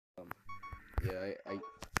Yeah,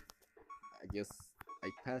 I guess I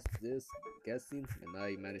passed this guessing and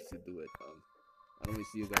I managed to do it. I don't really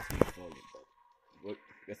see you guys in the volume, but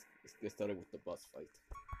let's get started with the boss fight.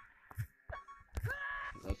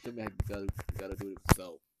 Now tell me how you gotta do it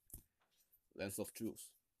yourself. Lens of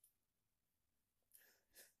Truth.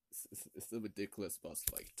 It's a ridiculous boss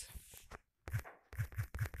fight.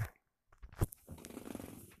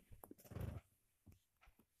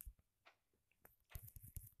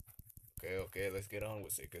 Okay, okay, let's get on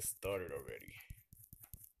with it. Get started already.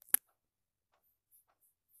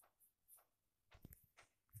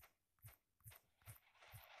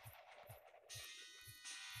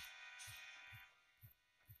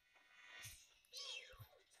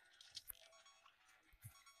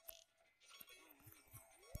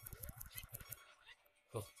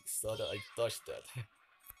 Oh, you saw that I touched that.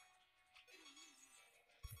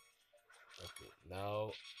 Okay,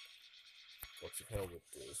 now what the hell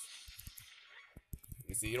with this?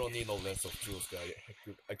 You see, you don't need no lens of truth, guy.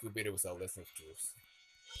 I could beat it without lens of truth.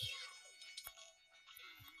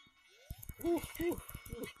 Woo, woo,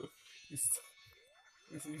 woo.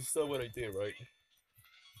 You, you saw what I did, right?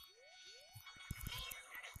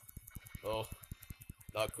 Oh,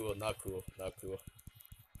 not cool, not cool, not cool.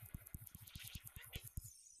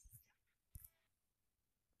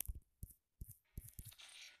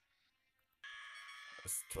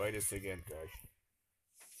 Let's try this again, guy.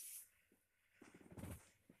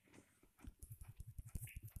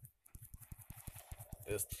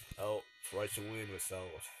 Just I'll try to win without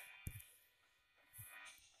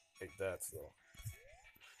like that, so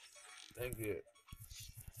thank you.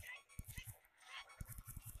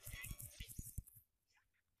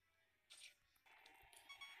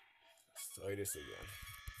 Let's try this again.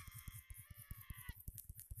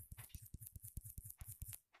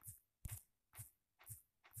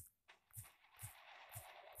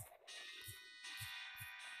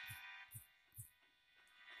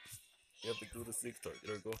 Yep, we do the six start.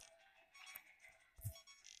 There we go.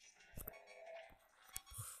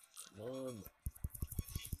 Come on.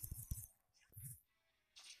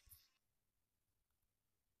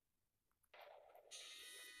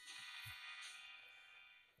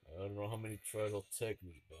 I don't know how many tries it'll take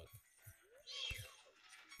me, but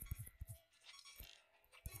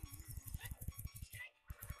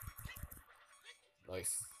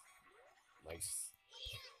nice. Nice.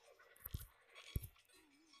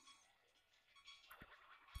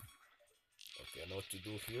 Okay, I know what to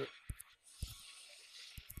do here.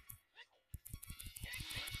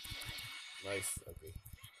 Nice, okay.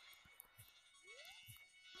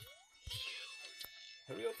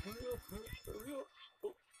 Hurry up, hurry up, hurry up.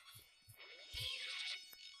 Oh,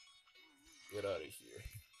 get out of here.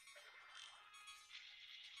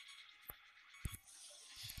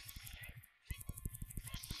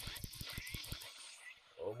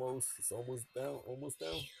 Almost, it's almost down, almost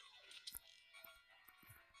down.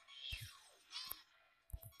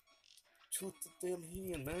 Shoot the damn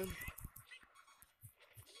hand, man.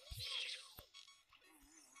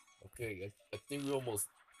 Okay, I think we're almost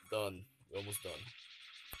done. We're almost done.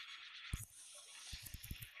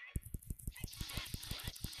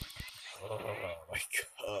 Oh my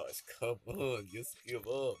gosh, come on, just give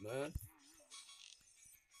up, man.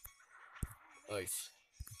 Nice.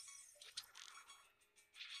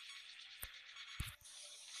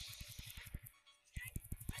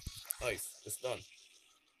 Nice, it's done.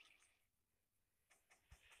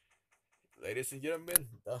 Ladies and gentlemen,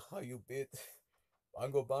 that's how you beat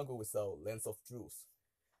Bongo Bongo without Lens of Truth.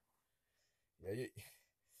 Yeah,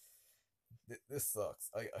 this sucks.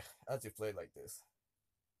 I actually played like this,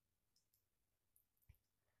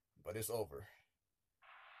 but it's over.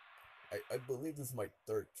 I believe this is my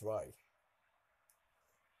third try,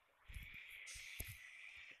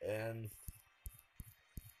 and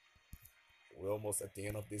we're almost at the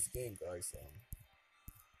end of this game, guys.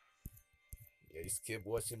 Yeah, just keep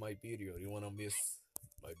watching my video. You wanna miss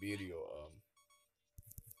my video?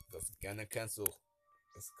 Because Ganon Cancel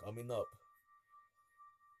is coming up,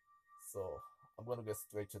 so I'm gonna get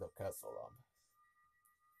straight to the castle.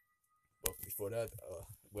 But before that,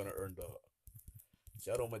 I'm gonna earn the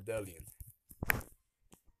Shadow Medallion.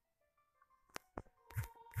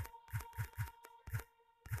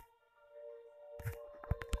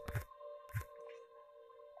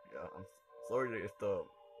 Yeah, I'm sorry if the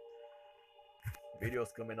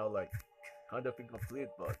video's coming out like kind of incomplete,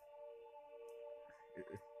 but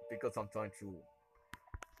it's because I'm trying to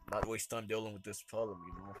not waste time dealing with this problem.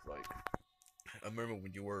 Like I remember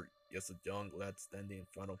when you were just a young lad standing in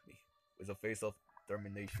front of me with a face of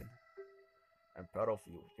determination. I'm proud of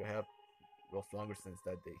you. You have grown stronger since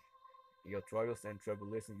that day. In your trials and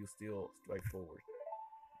tribulations, you still strike forward.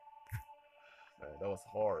 Man, that was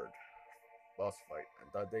hard. Boss fight. And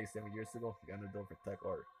that day, 7 years ago, Ganondorf attacked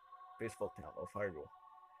our peaceful town of Hyrule.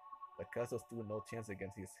 The castle stood no chance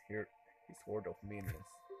against his horde of minions.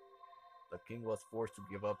 The king was forced to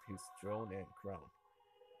give up his throne and crown.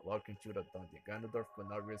 Walking through the dungeon, Ganondorf could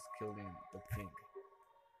not risk killing the king.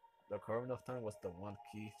 The Cavern of Time was the one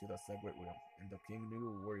key to the Sacred Realm, and the king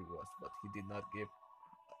knew where it was, but he did not give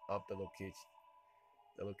up the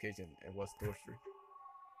location and was tortured.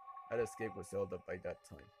 I had escaped with Zelda by that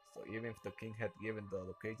time, so even if the king had given the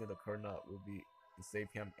location, the Karna would be in safe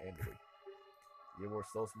hands anyway. You were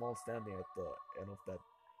so small standing at the end of that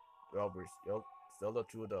drawbridge. Zelda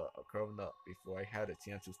threw the Karna before I had a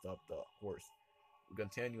chance to stop the horse. We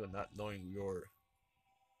continued not knowing we were.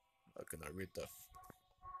 How can I read that?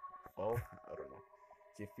 Oh, I don't know.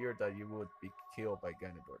 She feared that you would be killed by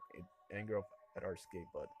Ganondorf in anger at our escape,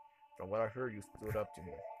 but from what I heard, you stood up to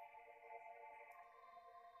him.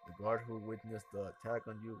 The guard who witnessed the attack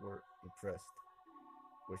on you were impressed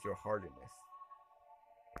with your hardiness.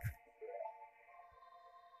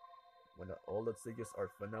 When all the sages are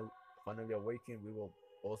finally awakened, we will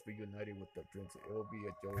both be united with the prince. It will be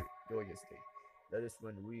a joyous day. That is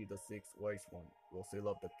when we, the six wise ones, will sail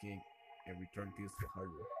up the king and return peace to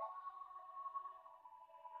Hyrule.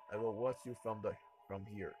 I will watch you from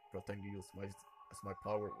here, protecting you as my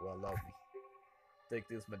power will allow me. Take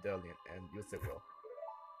this medallion and use it well.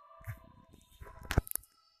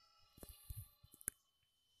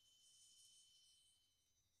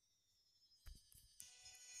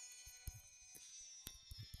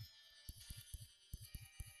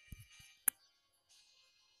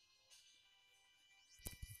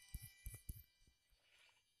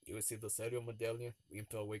 You receive the Sadio medallion, being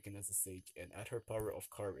to awaken as a sage, and add her power of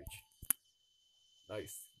courage.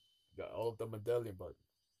 Nice. Got all of the medallion, but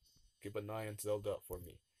keep an eye on Zelda for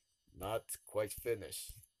me. Not quite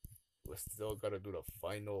finished. We still gotta do the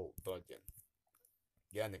final dungeon.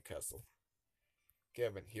 Ganon Castle.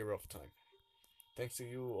 Kevin, hero of time. Thanks to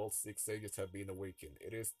you, all six sages have been awakened.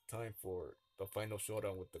 It is time for the final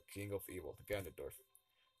showdown with the King of Evil, Ganondorf.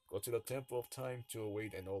 Go to the Temple of Time to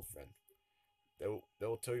await an old friend. They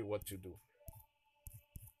will tell you what to do.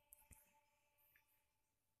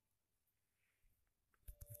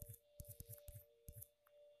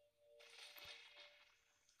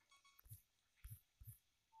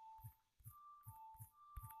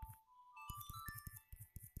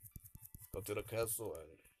 Go to the castle,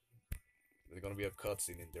 and there's gonna be a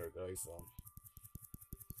cutscene in there, guys.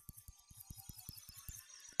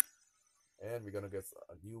 And we're gonna get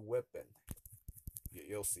a new weapon.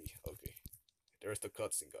 You'll see. Okay, there's the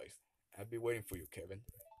cutscene, guys. I'll be waiting for you, Kevin.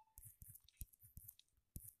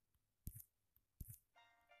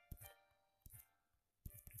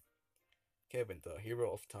 Kevin, the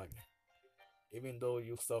hero of time. Even though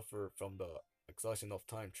you suffer from the exhaustion of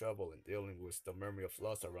time travel and dealing with the memory of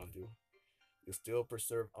loss around you, you still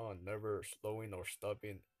persevere on, never slowing or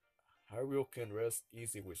stopping. Hyrule can rest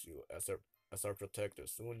easy with you as our protector.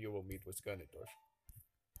 Soon you will meet with Ganondorf.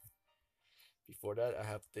 Before that, I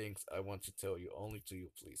have things I want to tell you. Only to you,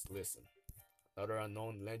 please listen. Another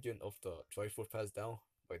unknown legend of the Triforce passed down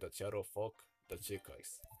by the Shadow Folk, the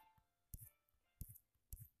Chikais.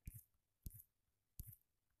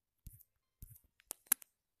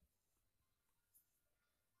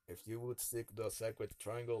 If you would seek the sacred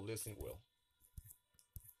triangle, listen well.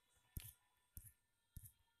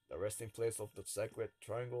 The resting place of the sacred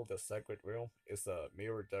triangle, the sacred realm, is a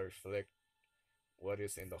mirror that reflects what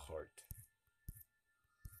is in the heart.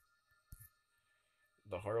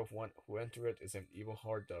 The heart of one who entered it is an evil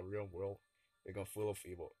heart. The real world become full of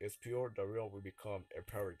evil. It's pure, the real will become a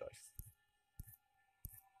paradise.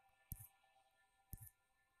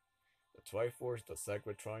 The Triforce, the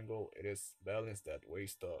sacred triangle, it is balance that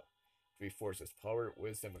weighs the three forces: power,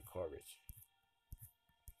 wisdom, and courage.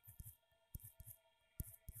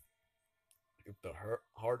 If the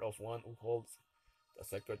heart of one who holds the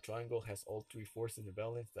sacred triangle has all three forces in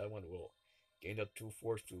balance, that one will gain the true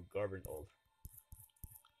force to govern all.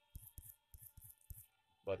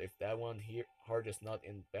 But if that one here heart is not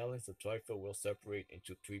in balance, the trifle will separate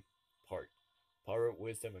into three parts: power,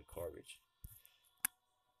 wisdom, and courage.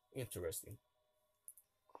 Interesting.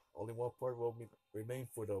 Only one part will remain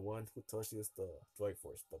for the one who touches the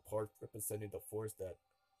Triforce, the part representing the force that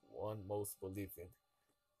one most believes in.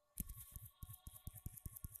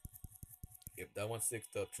 If that one seeks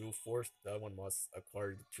the true force, that one must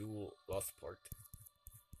acquire the true lost part.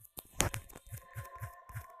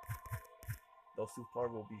 Those two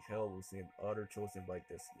parts will be held within other chosen by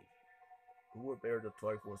destiny, who will bear the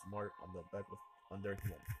Triforce mark on the back of on their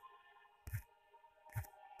hand.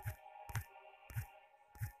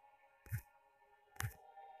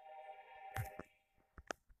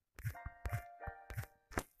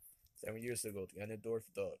 7 years ago, Ganondorf,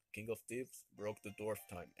 the King of Thieves, broke the Dwarf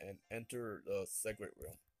time and entered the Secret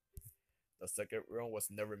Realm. The Secret Realm was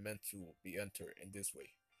never meant to be entered in this way.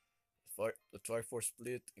 The Triforce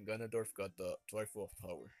split, and Ganondorf got the Triforce of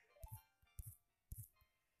Power.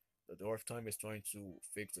 The Dwarf time is trying to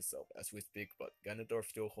fix itself as we speak, but Ganondorf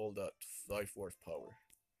still holds the Triforce power.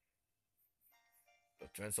 The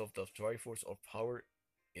trends of the Triforce of Power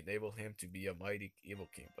enable him to be a mighty evil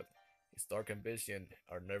king, but his dark ambition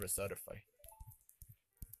are never satisfied.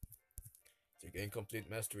 To gain complete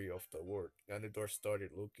mastery of the world, Ganondorf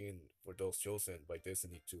started looking for those chosen by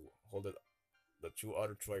destiny to hold the two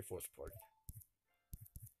other Triforce part.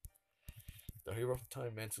 The hero of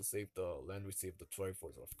time meant to save the land received the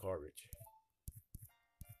Triforce of Courage,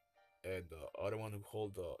 and the other one who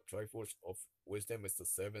holds the Triforce of Wisdom is the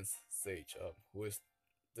seventh sage, who is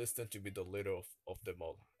destined to be the leader of them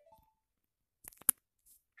all.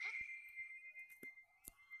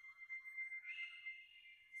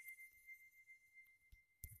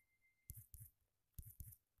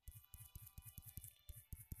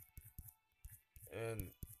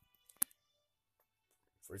 And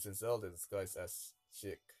for instance, Zelda disguised as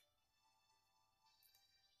Chick.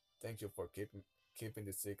 Thank you for keeping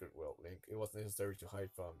the secret well, Link. It was necessary to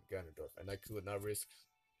hide from Ganondorf, and I could not risk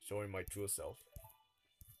showing my true self.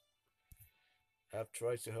 I have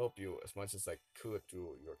tried to help you as much as I could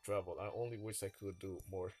through your travel. I only wish I could do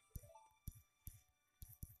more.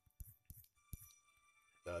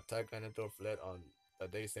 The attack Ganondorf led on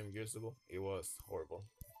that day 7 years ago, it was horrible.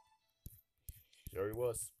 Sure it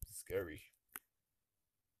was. Scary.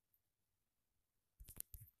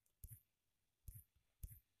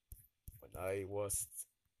 When I was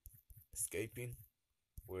escaping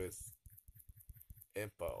with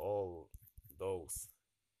Empa all those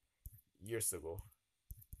years ago,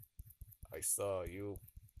 I saw you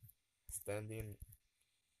standing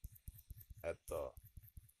at the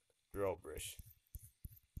drawbridge.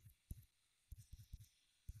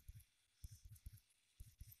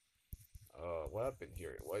 What happened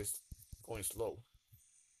here? Why is going slow?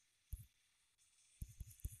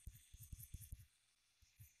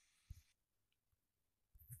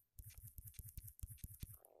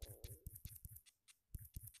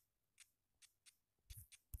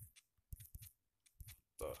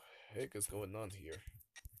 The heck is going on here?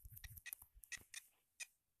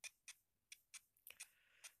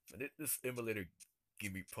 And this emulator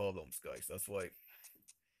give me problems, guys. That's why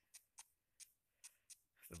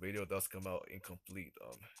the video does come out incomplete.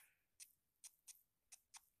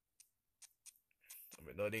 I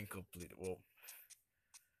mean not incomplete. Well,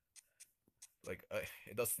 like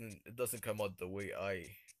it doesn't come out the way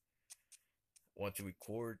I want to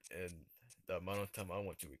record and the amount of time I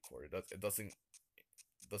want to record. It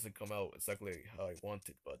doesn't come out exactly how I want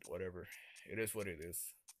it, but whatever. It is what it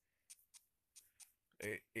is.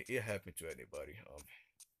 It happened to anybody.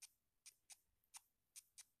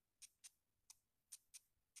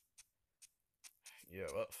 Yeah.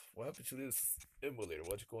 What happened to this emulator?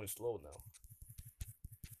 Why's it going slow now?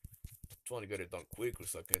 I'm trying to get it done quickly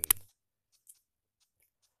so I can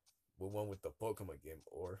move on with the Pokemon game,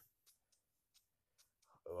 or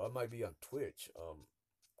I might be on Twitch.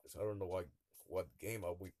 'Cause I don't know what game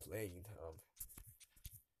I'll be playing.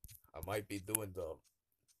 I might be doing the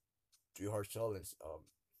 3 heart challenge.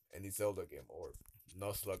 Any Zelda game or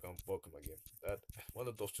Nuzlocke on Pokemon game. That one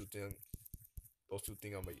of those two things. Those two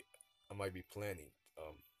things I might be planning.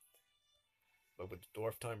 But with the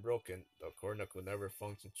dwarf time broken, the corner could never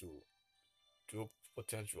function to true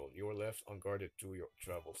potential. You were left unguarded through your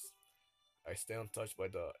travels. I stay untouched by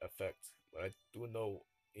the effect, but I do know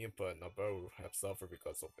Impa and Nabaru have suffered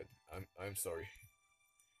because of it. I'm sorry.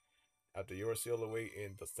 After you were sealed away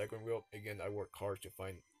in the second world, again I worked hard to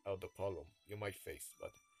find out the problem you might face,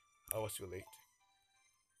 but I was too late.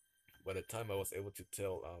 By the time I was able to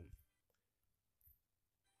tell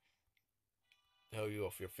you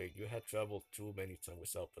of your fate, you had traveled too many times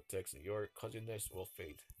without protection. Your cousiness will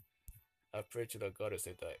fade. I prayed to the goddess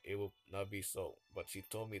that it will not be so, but she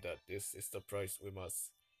told me that this is the price we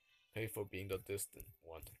must pay for being the distant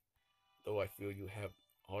one. Though I feel you have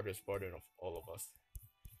hardest burden of all of us.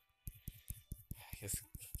 Just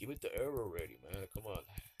give it the arrow already, man. Come on.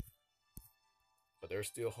 But there's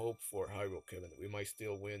still hope for Hyrule, Kevin. We might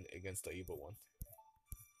still win against the evil one.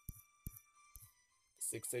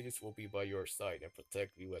 The six sages will be by your side and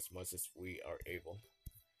protect you as much as we are able.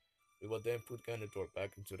 We will then put Ganondorf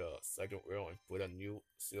back into the second realm and put a new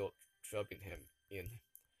seal trapping him in.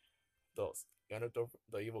 Thus, Ganondorf,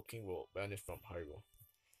 the evil king, will vanish from Hyrule.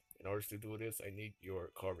 In order to do this, I need your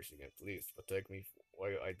coverage again. Please protect me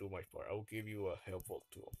while I do my part. I will give you a helpful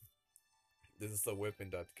tool. This is a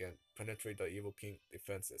weapon that can penetrate the evil king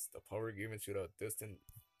defenses. The power given to the distant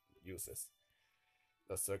uses.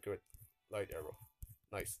 The circuit light arrow.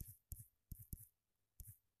 Nice.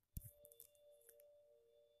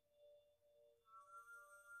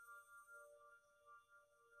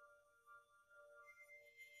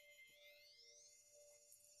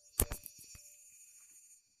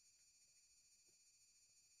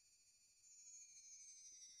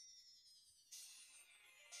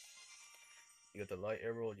 You got the light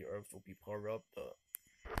arrow, your herbs will be powered up.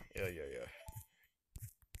 Yeah.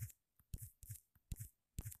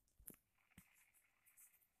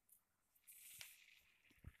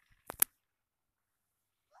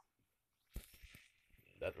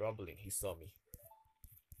 That rumbling, he saw me.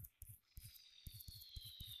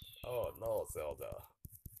 Oh no, Zelda.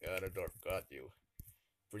 Ganondorf got you.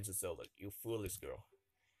 Princess Zelda, you foolish girl.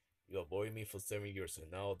 You avoided me for 7 years and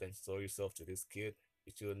now then sold yourself to this kid.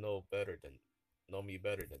 You should know me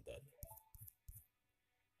better than that.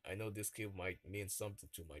 I know this kid might mean something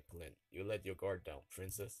to my plan. You let your guard down,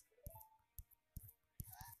 princess.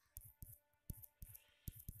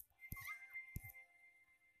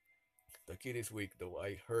 The kid is weak, though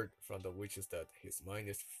I heard from the witches that his mind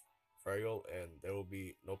is frail and there will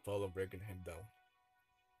be no problem breaking him down.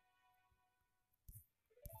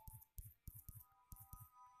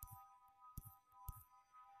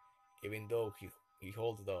 Even though he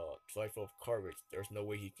holds the trifle of courage, there's no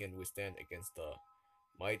way he can withstand against the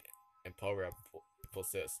might and power I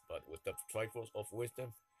possess. But with the trifles of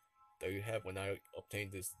wisdom that you have when I obtain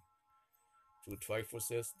these two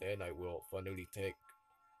triforces, then I will finally take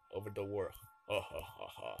over the world. Ha ha ha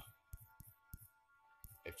ha.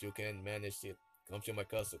 If you can manage it, come to my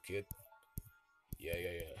castle, kid. Yeah.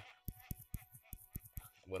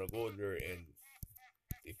 I'm gonna go there and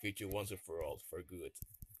defeat you once and for all, for good.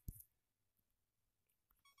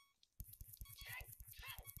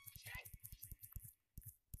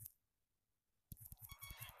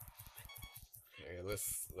 Yeah,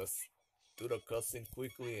 let's do the cutscene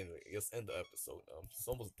quickly and just end the episode. It's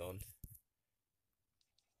almost done.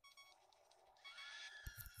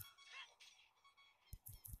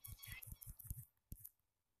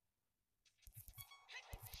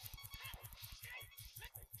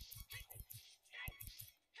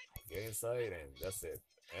 Get inside and that's it.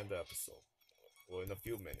 End the episode. Well, in a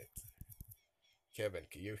few minutes. Kevin,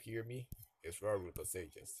 can you hear me? It's Raru the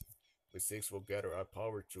Sages. We six will gather our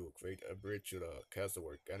power to create a bridge to the castle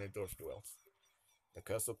where Ganondorf dwells. The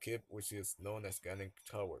castle keep, which is known as Ganon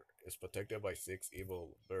Tower, is protected by six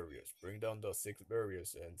evil barriers. Bring down the six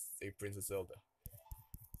barriers and save Princess Zelda.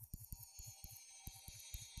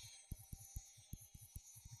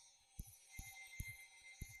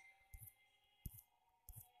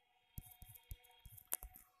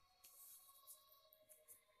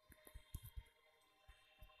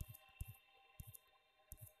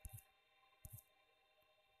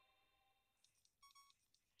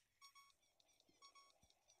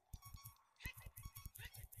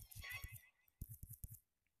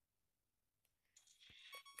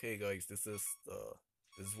 Okay, guys, this is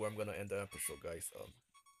where I'm gonna end the episode, guys.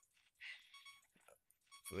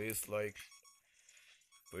 Please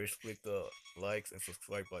please click the likes and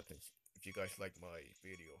subscribe buttons if you guys like my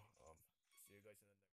video.